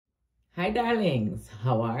Hi darlings,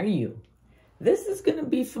 how are you? This is going to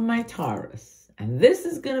be for my Taurus, and this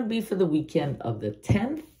is going to be for the weekend of the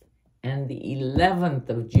 10th and the 11th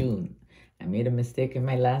of June. I made a mistake in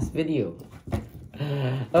my last video.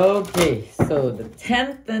 Okay, so the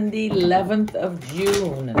 10th and the 11th of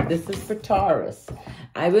June, and this is for Taurus.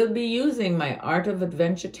 I will be using my Art of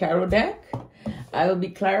Adventure Tarot deck. I will be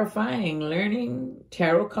clarifying learning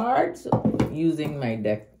tarot cards using my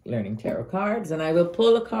deck learning tarot cards, and I will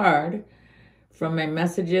pull a card from my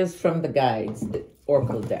messages from the guides, the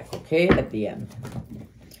oracle deck, okay, at the end.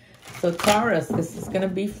 So Taurus, this is going to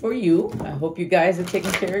be for you. I hope you guys are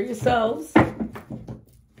taking care of yourselves.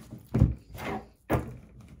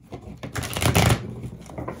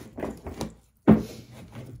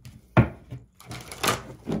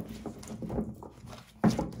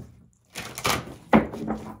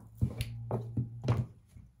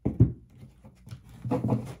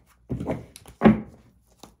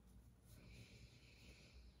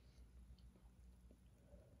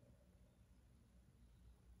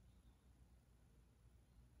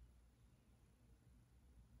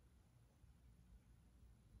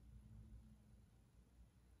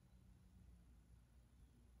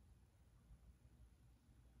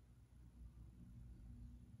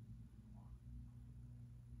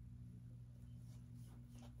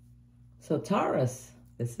 So Taurus,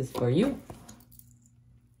 this is for you.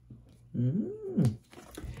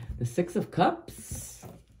 The Six of Cups.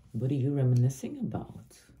 What are you reminiscing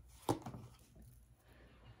about?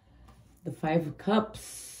 The Five of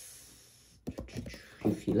Cups.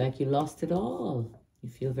 You feel like you lost it all. You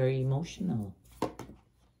feel very emotional.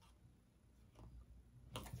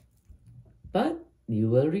 But you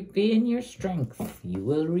will regain your strength. You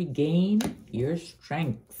will regain your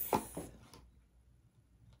strength.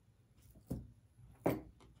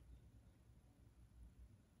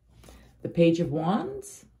 The Page of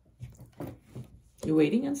Wands. You're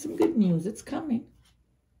waiting on some good news. It's coming.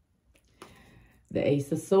 The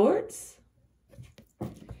Ace of Swords.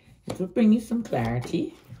 It will bring you some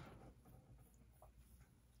clarity.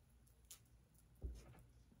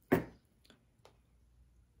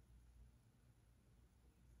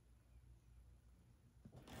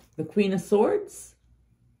 The Queen of Swords.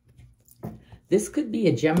 This could be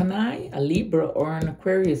a Gemini, a Libra, or an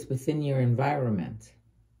Aquarius within your environment.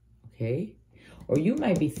 Okay? Or you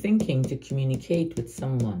might be thinking to communicate with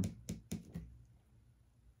someone.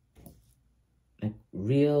 Like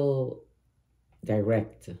real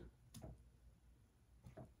direct.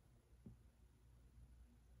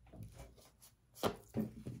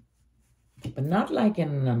 But not like in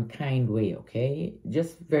an unkind way, okay?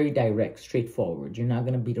 Just very direct, straightforward. You're not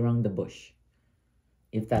going to beat around the bush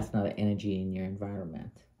if that's not an energy in your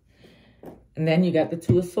environment. And then you got the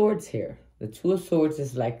Two of Swords here. The Two of Swords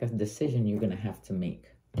is like a decision you're going to have to make.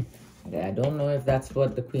 I don't know if that's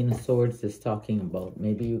what the Queen of Swords is talking about.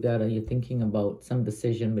 Maybe you're thinking about some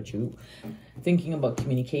decision, but you're thinking about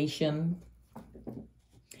communication.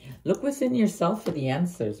 Look within yourself for the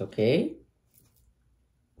answers, okay?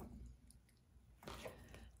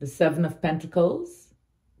 The Seven of Pentacles.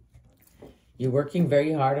 You're working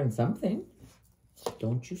very hard on something.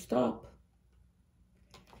 Don't you stop.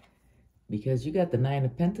 Because you got the Nine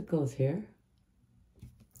of Pentacles here.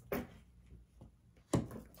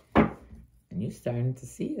 And you're starting to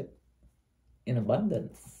see it in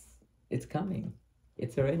abundance. It's coming.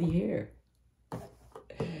 It's already here.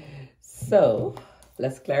 So,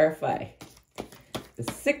 let's clarify. The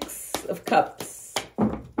Six of Cups.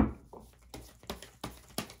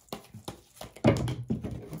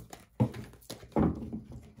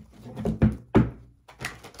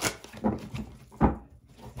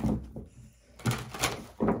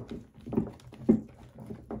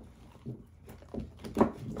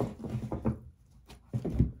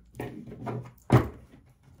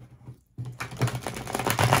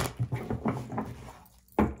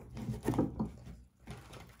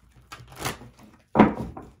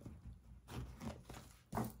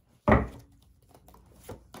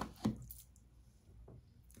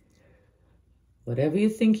 Whatever you're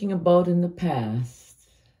thinking about in the past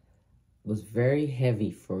was very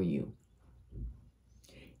heavy for you.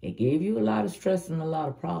 It gave you a lot of stress and a lot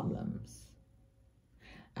of problems.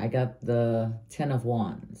 I got the Ten of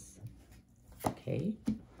Wands, okay?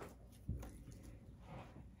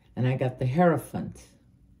 And I got the Hierophant.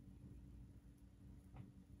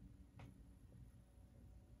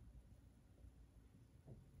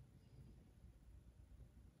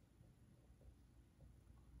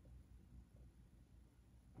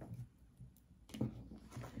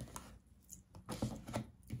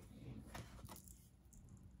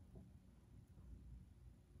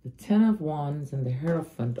 Ten of Wands and the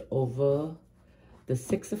Hierophant over the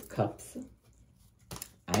Six of Cups,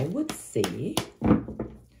 I would say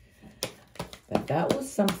that that was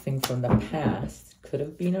something from the past. Could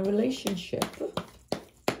have been a relationship.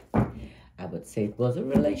 I would say it was a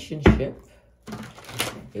relationship.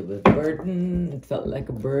 It was burden. It felt like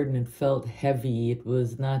a burden. It felt heavy. It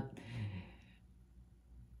was not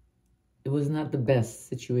the best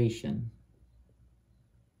situation.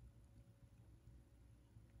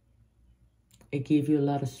 It gave you a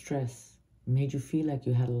lot of stress. It made you feel like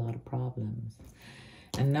you had a lot of problems.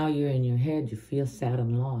 And now you're in your head, you feel sad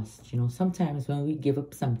and lost. You know, sometimes when we give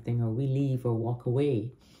up something or we leave or walk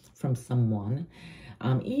away from someone,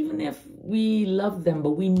 even if we love them,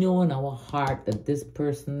 but we know in our heart that this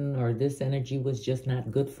person or this energy was just not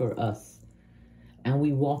good for us, and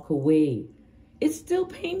we walk away, it's still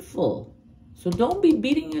painful. So don't be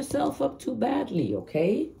beating yourself up too badly,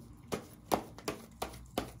 okay?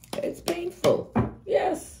 It's painful,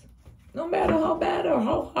 yes. No matter how bad or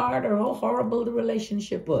how hard or how horrible the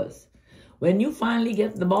relationship was. When you finally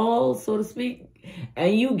get the ball, so to speak,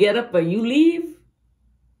 and you get up and you leave,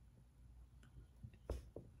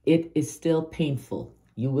 it is still painful.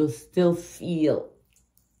 You will still feel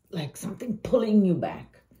like something pulling you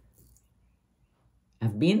back.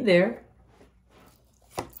 I've been there.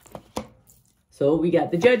 So we got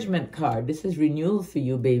the Judgment card. This is renewal for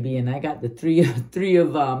you, baby. And I got the three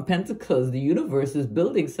of Pentacles. The universe is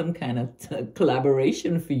building some kind of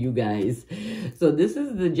collaboration for you guys. So this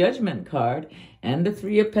is the Judgment card and the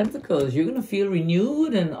Three of Pentacles. You're going to feel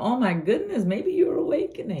renewed. And oh my goodness, maybe you're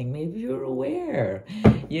awakening. Maybe you're aware.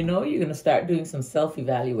 You know, you're going to start doing some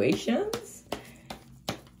self-evaluations.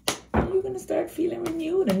 You're going to start feeling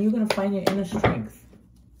renewed and you're going to find your inner strength.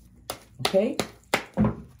 Okay?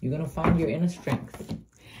 You're going to find your inner strength.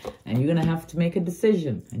 And you're going to have to make a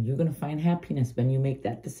decision. And you're going to find happiness when you make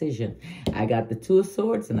that decision. I got the Two of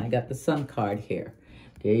Swords and I got the Sun card here.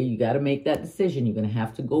 Okay, you got to make that decision. You're going to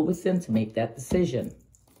have to go within to make that decision.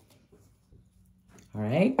 All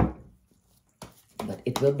right? But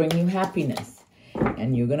it will bring you happiness.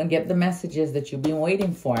 And you're going to get the messages that you've been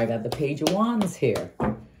waiting for. I got the Page of Wands here.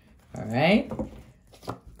 All right?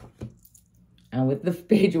 And with the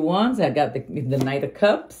Page of Wands, I got the Knight of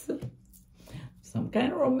Cups. Some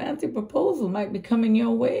kind of romantic proposal might be coming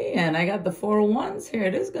your way. And I got the Four of Wands here.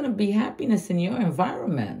 There's going to be happiness in your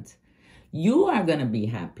environment. You are going to be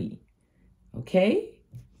happy. Okay?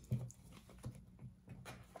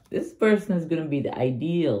 This person is going to be the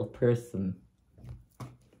ideal person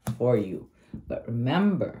for you. But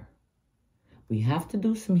remember, we have to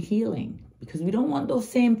do some healing. Because we don't want those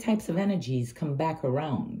same types of energies come back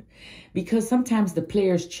around. Because sometimes the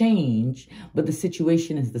players change, but the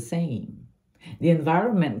situation is the same. The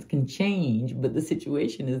environment can change, but the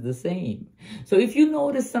situation is the same. So if you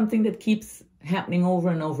notice something that keeps happening over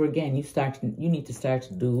and over again, you need to start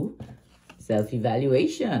to do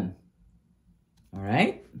self-evaluation. All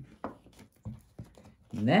right?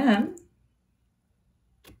 And then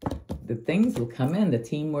the things will come in, the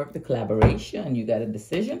teamwork, the collaboration. You got a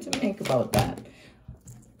decision to make about that.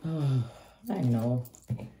 Oh, I know.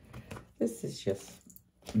 This is just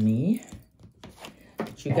me.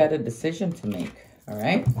 But you got a decision to make, all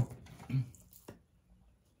right?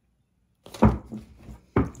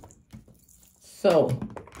 So,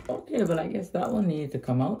 okay, but I guess that one needed to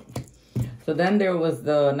come out. So then there was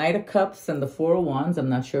the Knight of Cups and the Four of Wands. I'm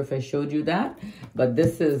not sure if I showed you that, but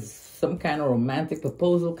this is some kind of romantic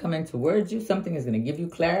proposal coming towards you. Something is going to give you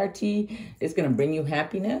clarity. It's going to bring you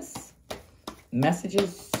happiness.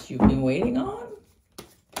 Messages you've been waiting on.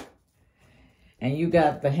 And you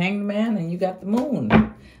got the Hanged Man and you got the Moon.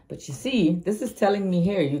 But you see, this is telling me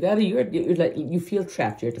here, you're like, you feel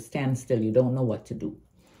trapped. You're at a standstill. You don't know what to do.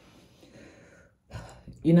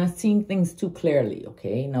 You're not seeing things too clearly,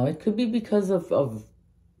 okay? Now, it could be because of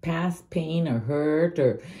past pain or hurt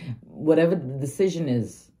or whatever the decision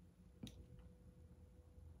is.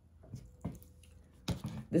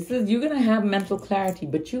 You're going to have mental clarity,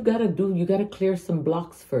 but you got to clear some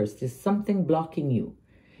blocks first. There's something blocking you.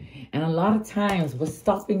 And a lot of times what's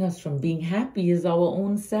stopping us from being happy is our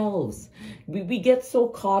own selves. We get so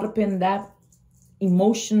caught up in that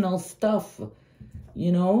emotional stuff,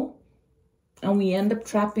 you know, and we end up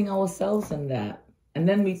trapping ourselves in that. And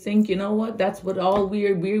then we think, you know what, that's all we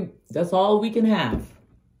can have.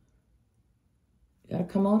 You got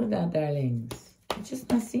to come out of that, darlings. You're just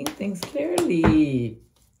not seeing things clearly.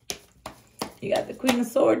 You got the Queen of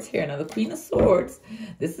Swords here. Now, the Queen of Swords,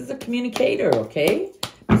 this is a communicator, okay?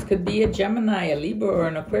 This could be a Gemini, a Libra, or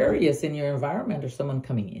an Aquarius in your environment, or someone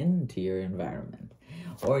coming into your environment.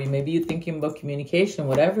 Or maybe you're thinking about communication.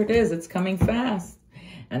 Whatever it is, it's coming fast.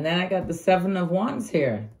 And then I got the Seven of Wands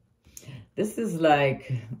here. This is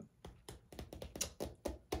like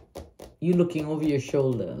you looking over your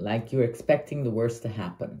shoulder, like you're expecting the worst to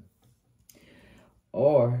happen.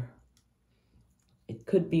 Or it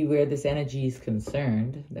could be where this energy is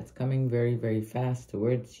concerned, that's coming very, very fast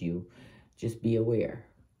towards you. Just be aware,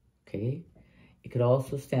 okay? It could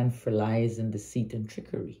also stand for lies and deceit and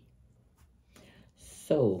trickery.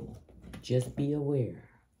 So just be aware.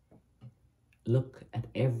 Look at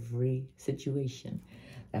every situation.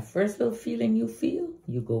 That first little feeling you feel,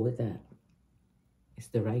 you go with that. It's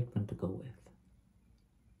the right one to go with.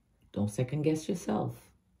 Don't second guess yourself.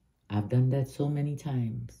 I've done that so many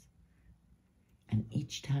times. And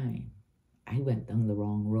each time, I went down the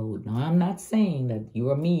wrong road. Now, I'm not saying that you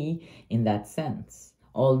are me in that sense.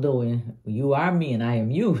 Although you are me and I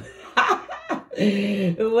am you.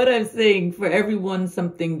 What I'm saying, for everyone,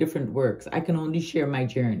 something different works. I can only share my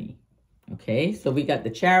journey. Okay, so we got the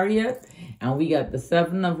Chariot and we got the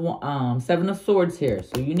Seven of Swords here.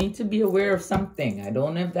 So you need to be aware of something. I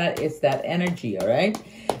don't know if that is that energy, all right?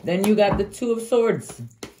 Then you got the Two of Swords.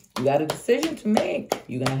 You got a decision to make.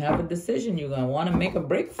 You're going to have a decision. You're going to want to make a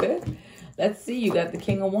break fit. Let's see, you got the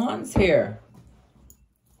King of Wands here.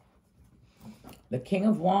 The King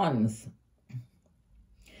of Wands.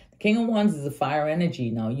 The King of Wands is a fire energy.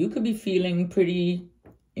 Now, you could be feeling pretty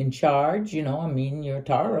in charge, you know, I mean, you're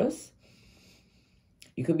Taurus.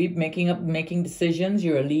 You could be making decisions.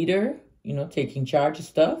 You're a leader, you know, taking charge of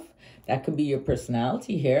stuff. That could be your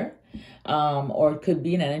personality here. Or it could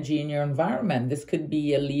be an energy in your environment. This could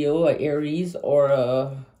be a Leo, a Aries, or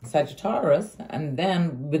a Sagittarius. And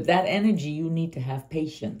then with that energy, you need to have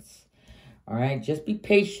patience. All right, just be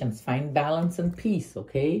patient. Find balance and peace,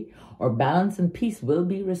 okay? Or balance and peace will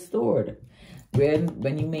be restored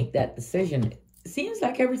when you make that decision. It seems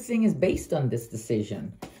like everything is based on this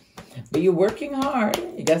decision. But you're working hard.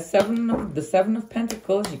 You got the Seven of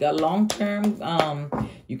Pentacles. You got long-term.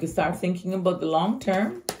 You can start thinking about the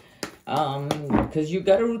long-term. Because you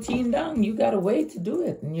got a routine down. You got a way to do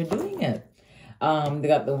it. And you're doing it. They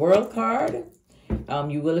got the World card.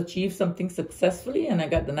 You will achieve something successfully. And I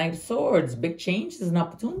got the Knight of Swords. Big changes and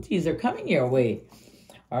opportunities are coming your way.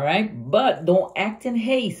 All right. But don't act in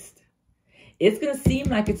haste. It's going to seem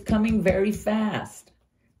like it's coming very fast.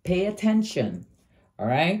 Pay attention. All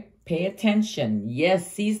right. Pay attention.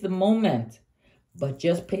 Yes, seize the moment, but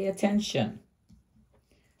just pay attention.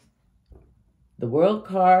 The World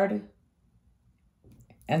card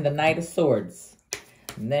and the Knight of Swords.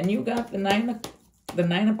 And then you got the Nine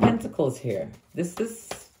of Pentacles here. This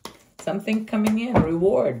is something coming in,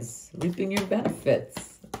 rewards, reaping your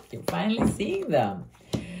benefits. You're finally seeing them.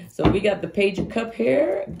 So we got the Page of Cup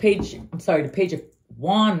here, the Page of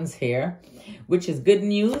Wands here, which is good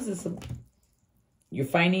news. You're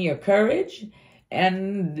finding your courage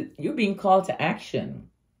and you're being called to action.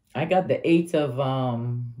 I got the Eight of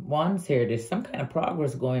Wands here. There's some kind of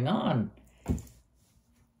progress going on.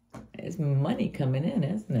 There's money coming in,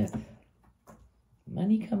 isn't it?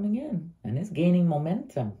 Money coming in and it's gaining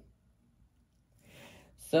momentum.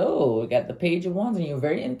 So we got the Page of Wands and you're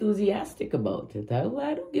very enthusiastic about it. I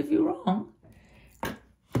don't give you wrong.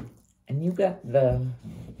 And you got the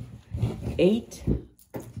Eight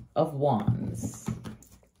of Wands.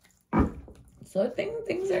 So I think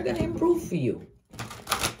things are going to improve for you.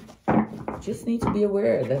 Just need to be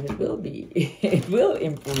aware that it will be. It will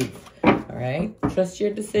improve. All right? Trust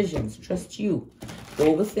your decisions. Trust you.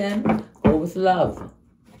 Go within. Go with love.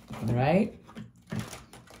 All right?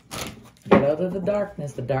 Get out of the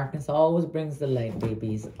darkness. The darkness always brings the light,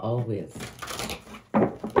 babies. Always.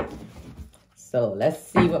 So let's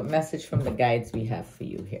see what message from the guides we have for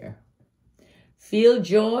you here. Feel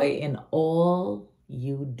joy in all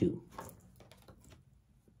you do.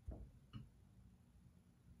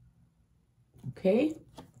 Okay?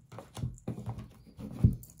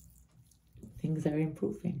 Things are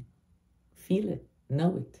improving. Feel it.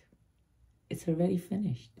 Know it. It's already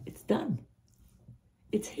finished. It's done.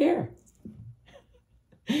 It's here.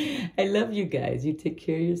 I love you guys. You take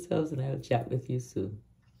care of yourselves and I will chat with you soon.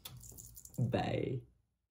 Bye.